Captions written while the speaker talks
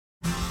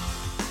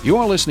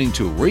You're listening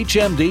to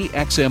ReachMD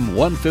XM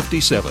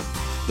 157,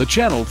 the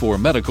channel for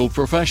medical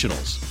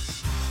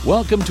professionals.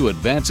 Welcome to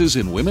Advances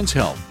in Women's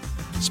Health,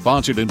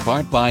 sponsored in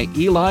part by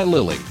Eli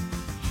Lilly.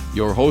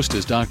 Your host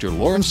is Dr.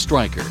 Lawrence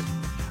Streicher,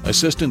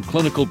 Assistant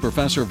Clinical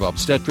Professor of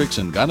Obstetrics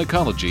and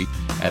Gynecology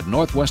at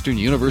Northwestern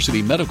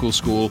University Medical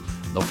School,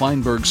 the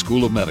Feinberg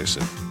School of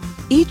Medicine.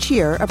 Each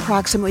year,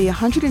 approximately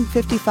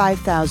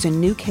 155,000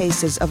 new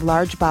cases of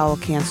large bowel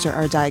cancer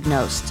are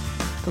diagnosed.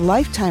 The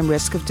lifetime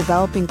risk of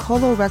developing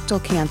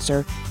colorectal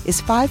cancer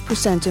is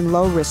 5% in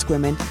low-risk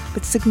women,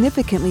 but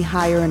significantly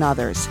higher in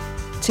others.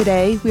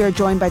 Today, we are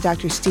joined by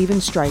Dr. Steven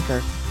Streicher,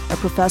 a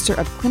professor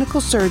of clinical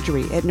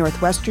surgery at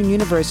Northwestern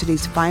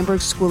University's Feinberg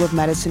School of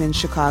Medicine in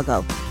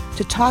Chicago,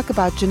 to talk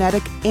about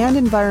genetic and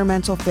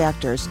environmental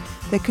factors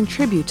that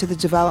contribute to the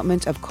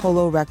development of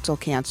colorectal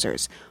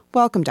cancers.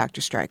 Welcome,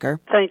 Dr. Streicher.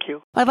 Thank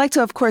you. I'd like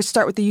to, of course,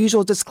 start with the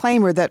usual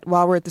disclaimer that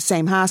while we're at the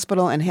same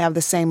hospital and have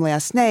the same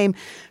last name,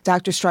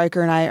 Dr.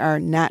 Streicher and I are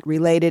not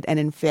related and,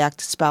 in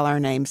fact, spell our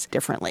names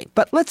differently.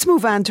 But let's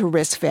move on to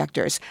risk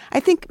factors.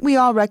 I think we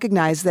all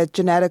recognize that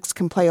genetics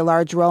can play a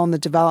large role in the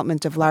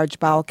development of large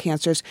bowel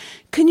cancers.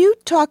 Can you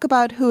talk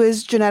about who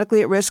is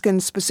genetically at risk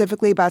and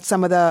specifically about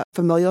some of the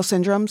familial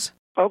syndromes?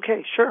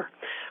 Okay, sure.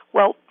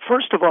 Well,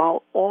 first of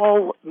all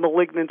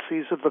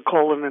malignancies of the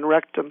colon and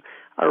rectum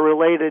are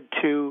related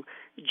to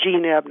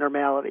gene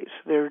abnormalities.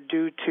 They're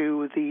due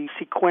to the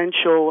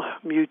sequential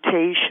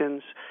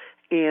mutations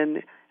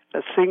in a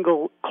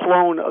single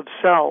clone of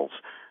cells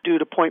due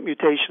to point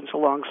mutations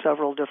along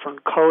several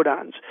different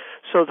codons.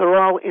 So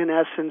they're all, in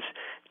essence,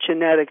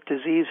 genetic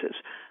diseases.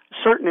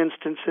 Certain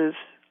instances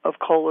of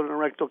colon and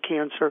rectal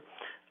cancer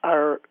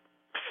are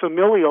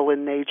familial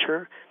in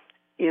nature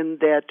in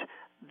that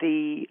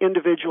the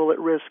individual at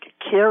risk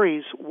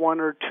carries one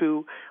or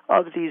two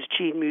of these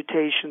gene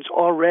mutations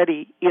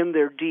already in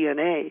their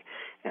DNA,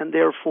 and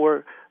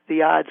therefore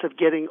the odds of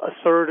getting a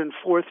third and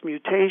fourth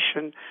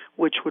mutation,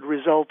 which would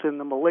result in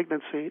the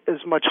malignancy,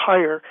 is much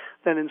higher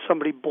than in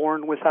somebody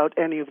born without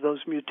any of those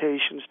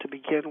mutations to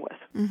begin with.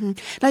 Mm-hmm.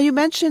 Now, you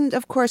mentioned,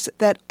 of course,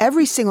 that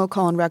every single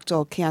colon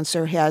rectal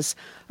cancer has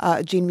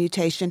a gene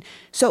mutation.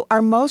 So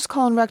are most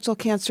colon rectal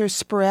cancers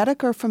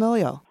sporadic or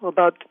familial? Well,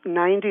 about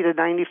 90 to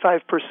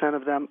 95%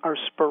 of them are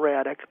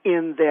sporadic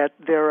in that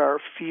there are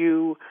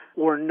few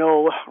or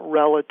no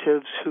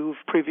relatives who've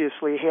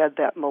previously had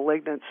that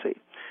malignancy.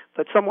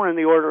 But somewhere in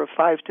the order of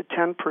 5 to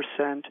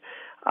 10%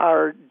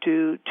 are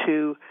due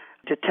to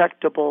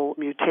detectable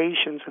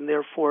mutations, and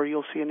therefore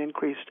you'll see an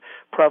increased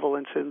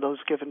prevalence in those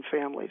given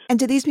families. And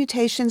do these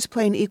mutations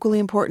play an equally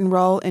important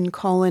role in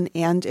colon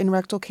and in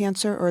rectal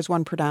cancer, or is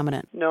one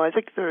predominant? No, I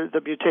think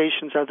the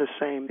mutations are the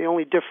same. The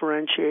only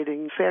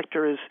differentiating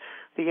factor is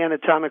the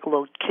anatomic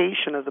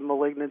location of the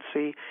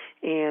malignancy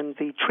and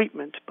the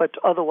treatment, but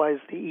otherwise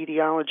the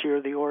etiology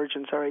or the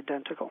origins are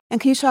identical. And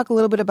can you talk a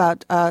little bit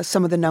about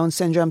some of the known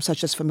syndromes,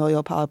 such as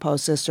familial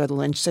polyposis or the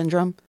Lynch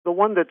syndrome? The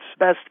one that's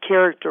best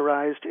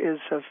characterized is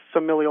a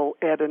familial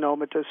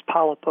adenomatous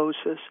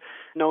polyposis,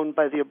 known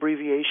by the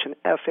abbreviation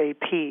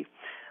FAP.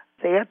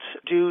 That's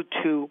due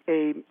to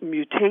a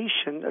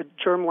mutation, a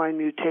germline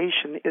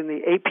mutation in the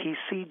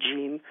APC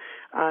gene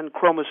on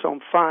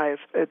chromosome 5.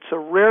 It's a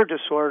rare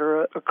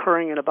disorder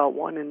occurring in about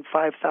 1 in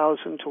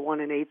 5,000 to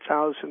 1 in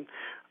 8,000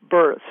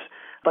 births.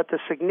 But the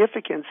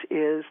significance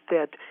is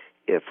that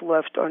if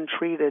left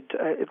untreated,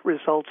 it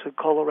results in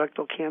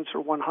colorectal cancer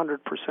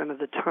 100% of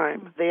the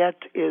time. That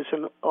is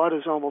an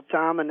autosomal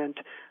dominant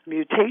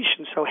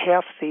mutation, so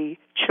half the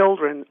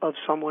children of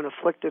someone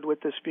afflicted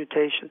with this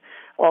mutation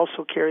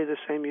also carry the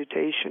same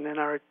mutation and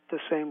are at the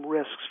same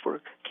risks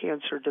for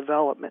cancer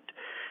development.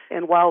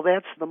 And while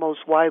that's the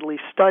most widely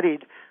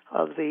studied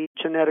of the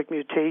genetic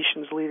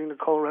mutations leading to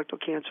colorectal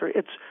cancer,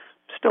 it's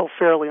still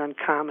fairly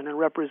uncommon and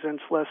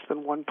represents less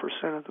than 1%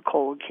 of the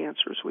colon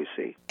cancers we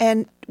see.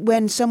 And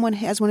when someone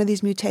has one of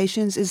these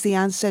mutations, is the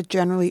onset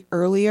generally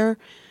earlier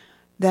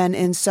than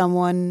in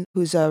someone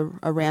who's a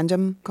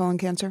random colon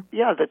cancer?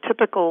 Yeah, the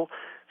typical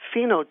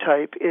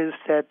phenotype is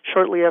that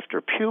shortly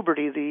after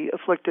puberty, the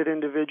afflicted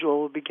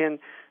individual will begin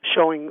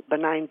showing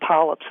benign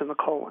polyps in the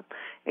colon,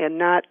 and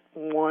not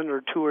 1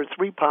 or 2 or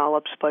 3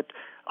 polyps, but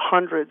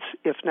hundreds,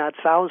 if not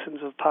thousands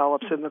of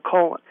polyps in the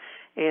colon.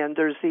 And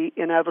there's the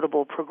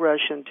inevitable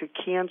progression to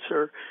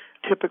cancer,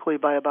 typically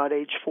by about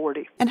age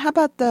 40. And how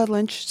about the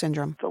Lynch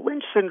syndrome? The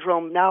Lynch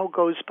syndrome now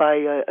goes by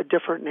a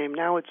different name.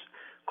 Now it's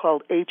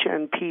called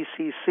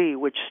HNPCC,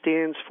 which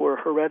stands for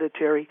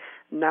Hereditary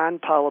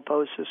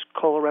Non-Polyposis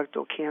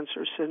Colorectal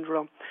Cancer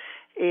Syndrome.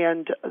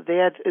 And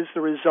that is the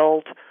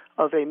result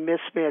of a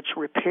mismatch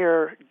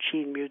repair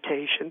gene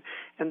mutation,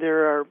 and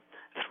there are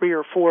 3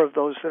 or 4 of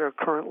those that are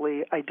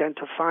currently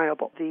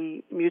identifiable.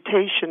 The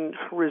mutation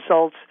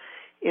results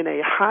in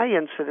a high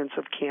incidence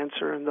of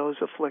cancer in those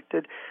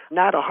afflicted,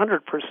 not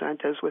 100%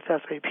 as with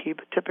FAP,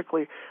 but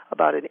typically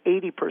about an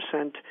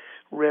 80%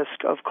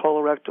 risk of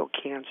colorectal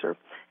cancer.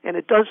 And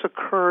it does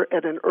occur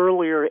at an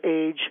earlier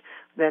age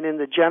than in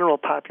the general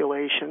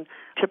population,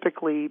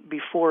 typically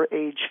before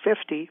age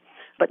 50,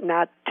 but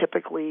not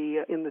typically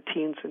in the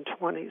teens and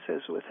 20s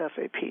as with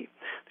FAP.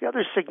 The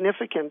other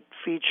significant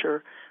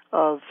feature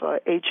of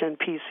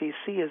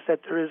HNPCC is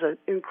that there is an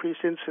increased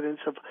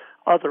incidence of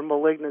other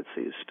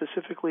malignancies,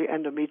 specifically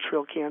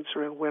endometrial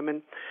cancer in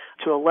women,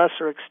 to a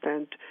lesser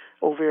extent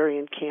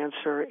ovarian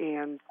cancer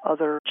and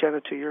other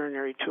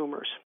genitourinary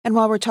tumors. And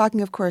while we're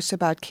talking, of course,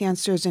 about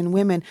cancers in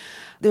women,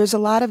 there's a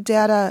lot of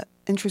data,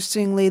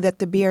 interestingly, that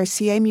the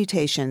BRCA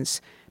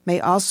mutations may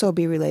also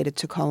be related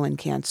to colon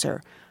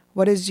cancer.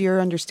 What is your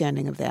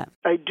understanding of that?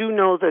 I do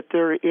know that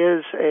there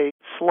is a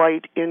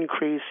slight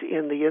increase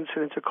in the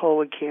incidence of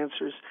colon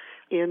cancers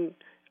in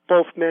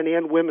both men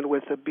and women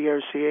with the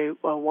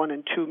BRCA1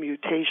 and 2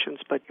 mutations,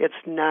 but it's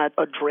not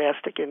a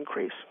drastic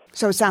increase.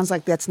 So it sounds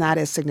like that's not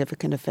as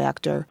significant a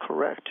factor.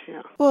 Correct,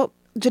 yeah. Well,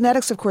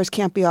 genetics, of course,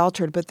 can't be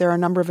altered, but there are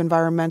a number of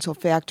environmental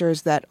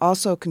factors that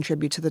also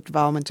contribute to the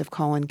development of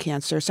colon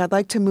cancer. So I'd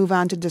like to move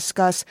on to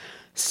discuss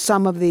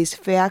some of these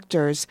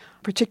factors,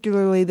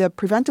 particularly the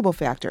preventable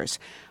factors.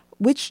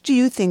 Which do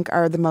you think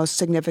are the most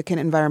significant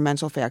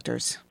environmental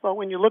factors? Well,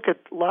 when you look at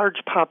large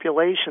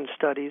population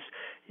studies,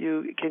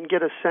 you can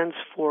get a sense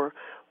for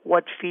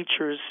what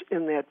features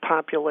in that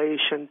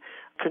population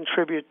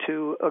contribute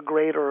to a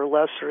greater or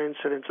lesser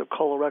incidence of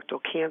colorectal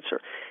cancer.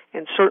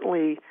 And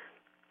certainly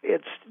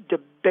it's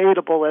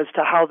debatable as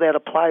to how that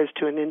applies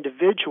to an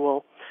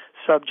individual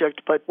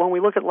subject, but when we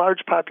look at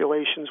large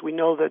populations, we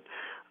know that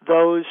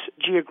those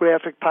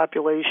geographic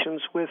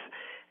populations with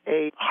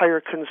a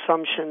higher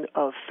consumption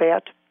of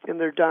fat in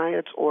their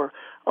diets or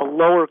a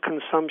lower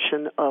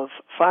consumption of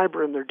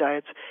fiber in their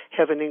diets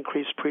have an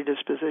increased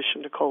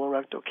predisposition to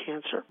colorectal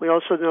cancer. We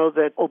also know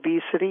that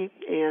obesity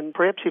and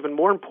perhaps even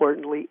more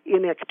importantly,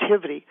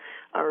 inactivity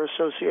are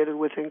associated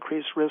with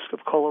increased risk of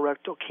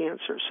colorectal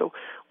cancer. So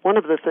one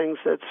of the things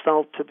that's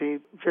felt to be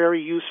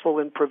very useful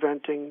in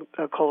preventing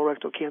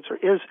colorectal cancer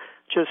is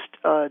just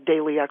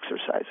daily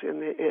exercise,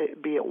 and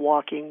be it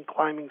walking,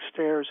 climbing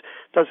stairs.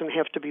 Doesn't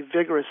have to be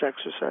vigorous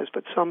exercise,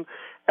 but some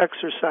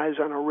exercise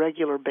on a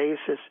regular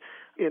basis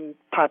in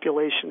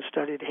population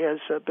studied has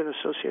been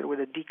associated with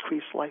a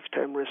decreased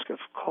lifetime risk of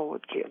colon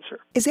cancer.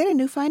 Is that a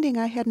new finding?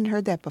 I hadn't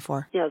heard that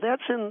before. Yeah,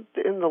 that's in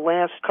the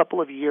last couple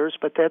of years,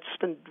 but that's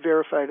been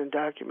verified and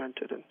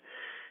documented, and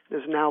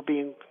is now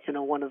being,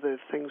 one of the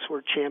things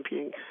we're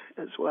championing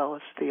as well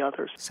as the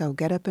others. So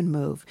get up and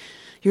move.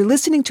 You're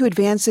listening to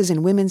Advances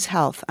in Women's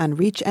Health on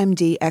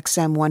ReachMD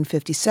XM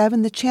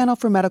 157, the channel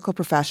for medical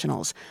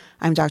professionals.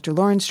 I'm Dr.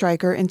 Lauren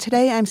Streicher, and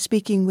today I'm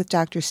speaking with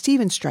Dr.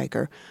 Steven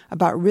Streicher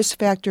about risk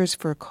factors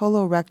for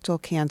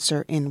colorectal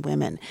cancer in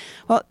women.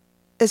 Well,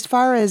 as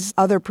far as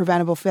other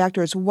preventable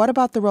factors, what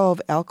about the role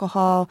of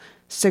alcohol,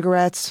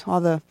 cigarettes,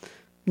 all the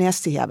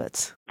nasty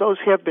habits? Those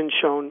have been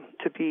shown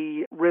to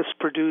be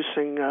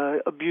risk-producing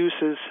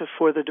abuses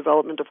for the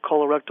development of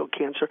colorectal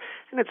cancer.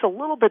 And it's a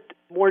little bit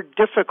more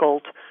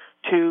difficult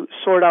to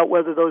sort out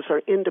whether those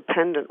are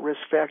independent risk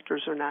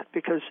factors or not,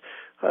 because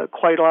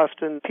quite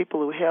often people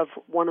who have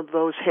one of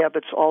those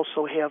habits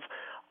also have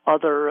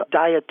other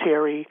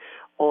dietary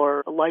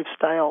or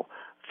lifestyle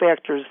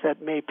factors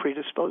that may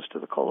predispose to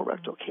the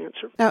colorectal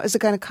cancer. Now, as a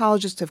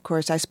gynecologist, of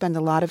course, I spend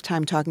a lot of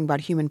time talking about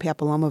human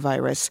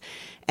papillomavirus,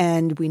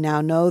 and we now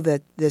know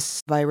that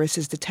this virus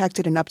is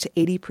detected in up to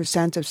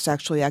 80% of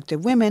sexually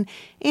active women,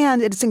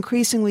 and it's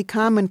increasingly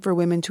common for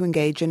women to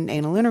engage in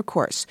anal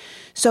intercourse.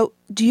 So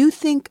do you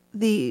think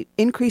the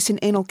increase in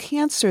anal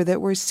cancer that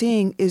we're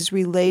seeing is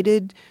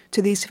related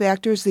to these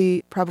factors,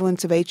 the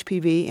prevalence of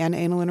HPV and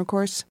anal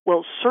intercourse?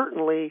 Well,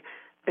 certainly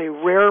a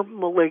rare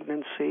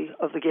malignancy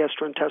of the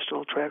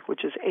gastrointestinal tract,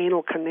 which is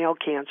anal canal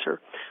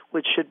cancer,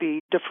 which should be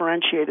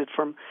differentiated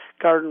from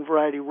garden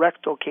variety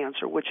rectal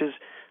cancer, which is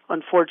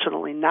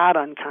unfortunately not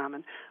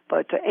uncommon.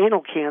 But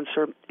anal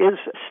cancer is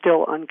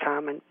still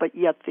uncommon, but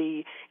yet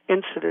the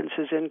incidence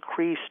has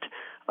increased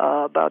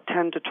about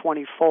 10 to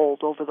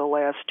 20-fold over the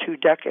last 2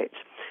 decades.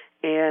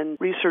 And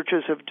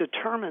researchers have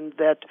determined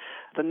that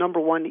the number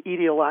one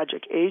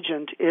etiologic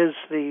agent is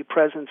the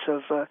presence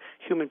of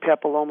human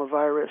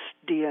papillomavirus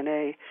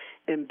DNA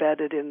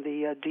embedded in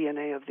the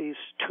DNA of these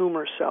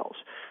tumor cells.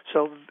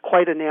 So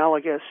quite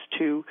analogous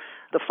to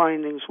the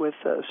findings with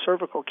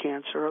cervical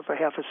cancer of a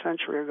half a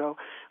century ago.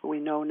 We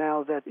know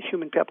now that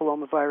human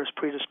papillomavirus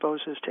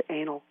predisposes to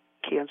anal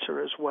cancer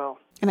as well.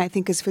 And I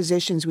think as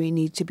physicians, we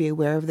need to be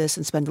aware of this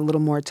and spend a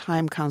little more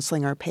time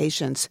counseling our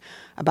patients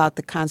about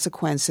the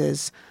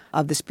consequences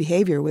of this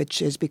behavior, which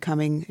is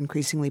becoming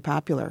increasingly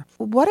popular.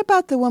 What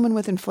about the woman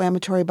with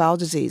inflammatory bowel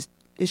disease?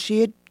 Is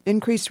she at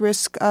increased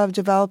risk of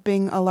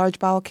developing a large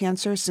bowel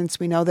cancer, since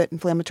we know that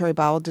inflammatory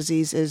bowel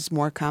disease is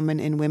more common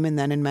in women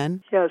than in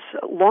men? Yes,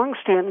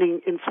 long-standing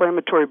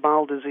inflammatory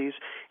bowel disease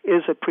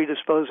is a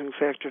predisposing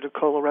factor to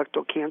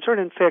colorectal cancer.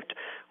 And in fact,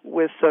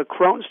 with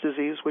Crohn's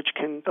disease, which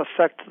can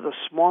affect the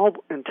small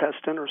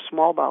intestine or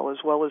small bowel as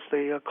well as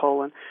the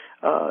colon,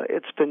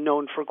 it's been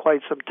known for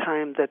quite some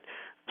time that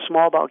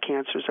small bowel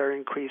cancers are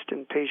increased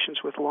in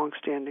patients with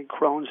long-standing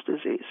Crohn's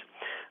disease.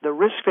 The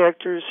risk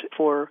factors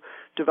for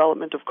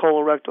development of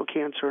colorectal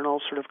cancer and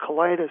ulcerative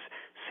colitis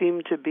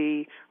seem to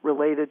be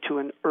related to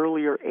an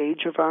earlier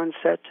age of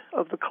onset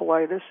of the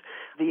colitis,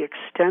 the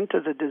extent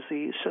of the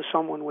disease. So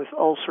someone with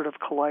ulcerative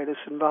colitis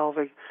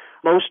involving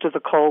most of the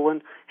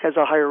colon has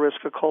a higher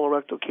risk of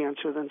colorectal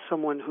cancer than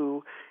someone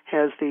who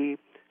has the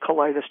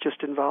colitis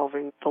just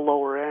involving the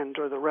lower end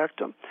or the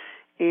rectum.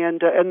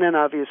 And then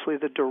obviously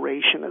the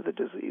duration of the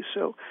disease.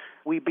 So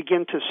we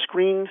begin to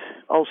screen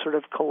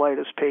ulcerative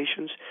colitis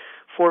patients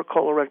for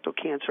colorectal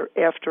cancer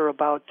after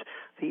about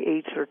the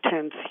 8th or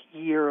 10th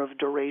year of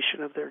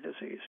duration of their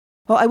disease.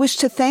 Well, I wish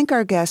to thank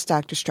our guest,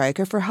 Dr.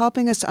 Streicher, for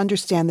helping us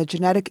understand the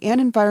genetic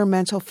and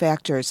environmental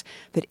factors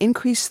that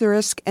increase the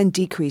risk and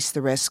decrease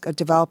the risk of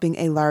developing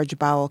a large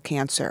bowel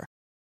cancer.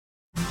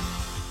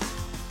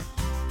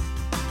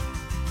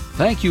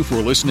 Thank you for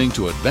listening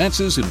to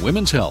Advances in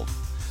Women's Health,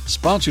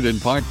 sponsored in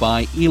part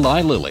by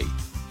Eli Lilly,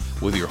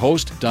 with your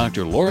host,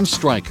 Dr. Lawrence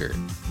Streicher.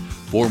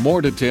 For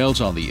more details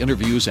on the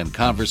interviews and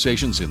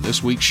conversations in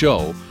this week's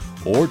show,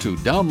 or to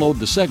download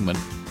the segment,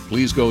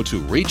 please go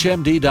to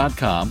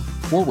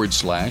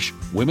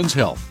reachmd.com/women's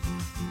health.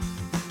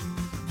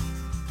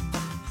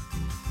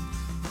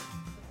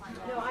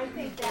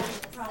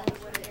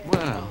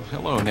 Well,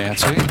 hello,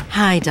 Nancy.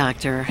 Hi,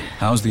 doctor.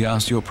 How's the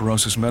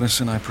osteoporosis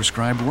medicine I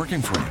prescribed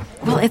working for you?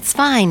 Well, it's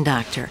fine,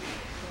 doctor.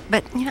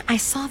 But, I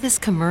saw this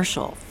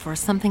commercial for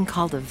something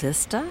called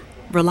Avista,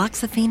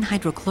 raloxifene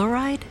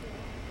hydrochloride.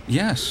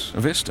 Yes,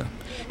 Avista.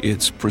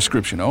 It's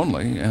prescription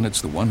only, and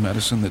it's the one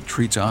medicine that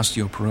treats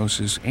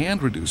osteoporosis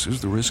and reduces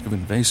the risk of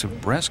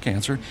invasive breast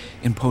cancer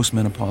in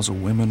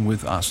postmenopausal women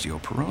with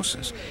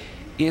osteoporosis.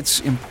 It's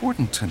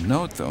important to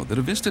note, though, that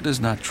Avista does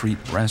not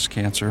treat breast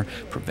cancer,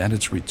 prevent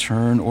its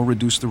return, or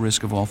reduce the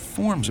risk of all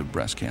forms of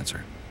breast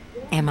cancer.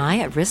 Am I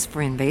at risk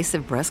for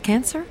invasive breast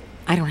cancer?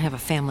 I don't have a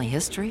family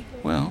history.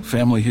 Well,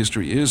 family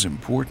history is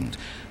important,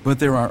 but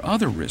there are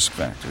other risk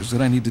factors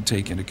that I need to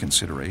take into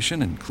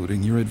consideration,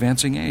 including your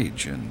advancing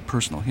age and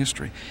personal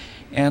history.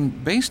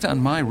 And based on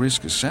my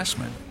risk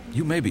assessment,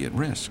 you may be at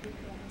risk.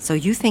 So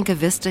you think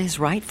Avista is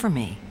right for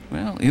me?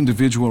 Well,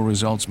 individual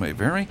results may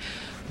vary,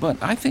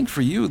 but I think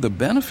for you, the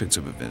benefits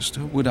of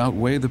Avista would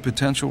outweigh the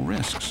potential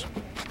risks.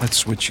 Let's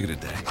switch you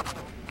today.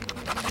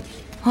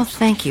 Well,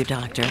 thank you,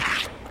 doctor.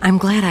 I'm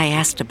glad I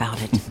asked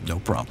about it. No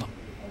problem.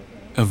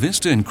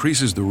 Avista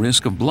increases the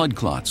risk of blood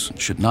clots and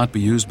should not be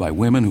used by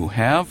women who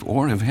have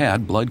or have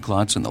had blood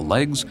clots in the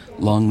legs,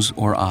 lungs,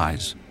 or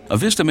eyes.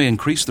 Avista may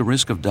increase the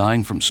risk of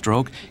dying from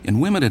stroke in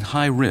women at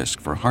high risk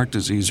for heart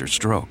disease or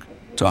stroke.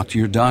 Talk to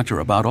your doctor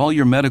about all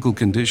your medical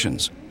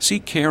conditions.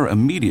 Seek care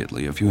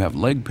immediately if you have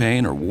leg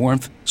pain or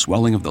warmth,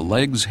 swelling of the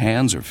legs,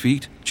 hands, or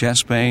feet,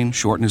 chest pain,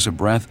 shortness of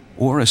breath,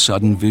 or a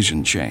sudden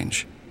vision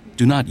change.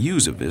 Do not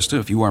use Avista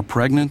if you are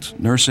pregnant,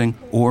 nursing,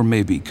 or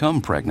may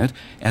become pregnant,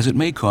 as it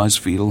may cause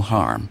fetal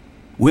harm.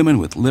 Women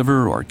with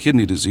liver or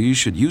kidney disease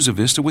should use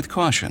Avista with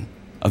caution.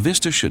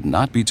 Avista should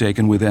not be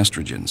taken with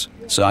estrogens.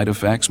 Side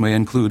effects may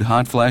include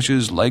hot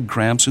flashes, leg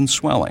cramps, and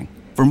swelling.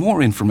 For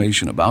more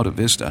information about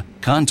Avista,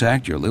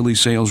 contact your Lilly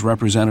sales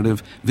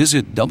representative,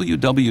 visit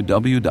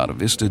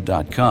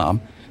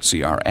www.avista.com,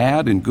 see our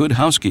ad in Good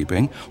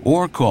Housekeeping,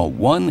 or call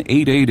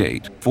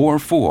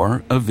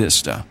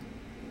 1-888-44-AVISTA.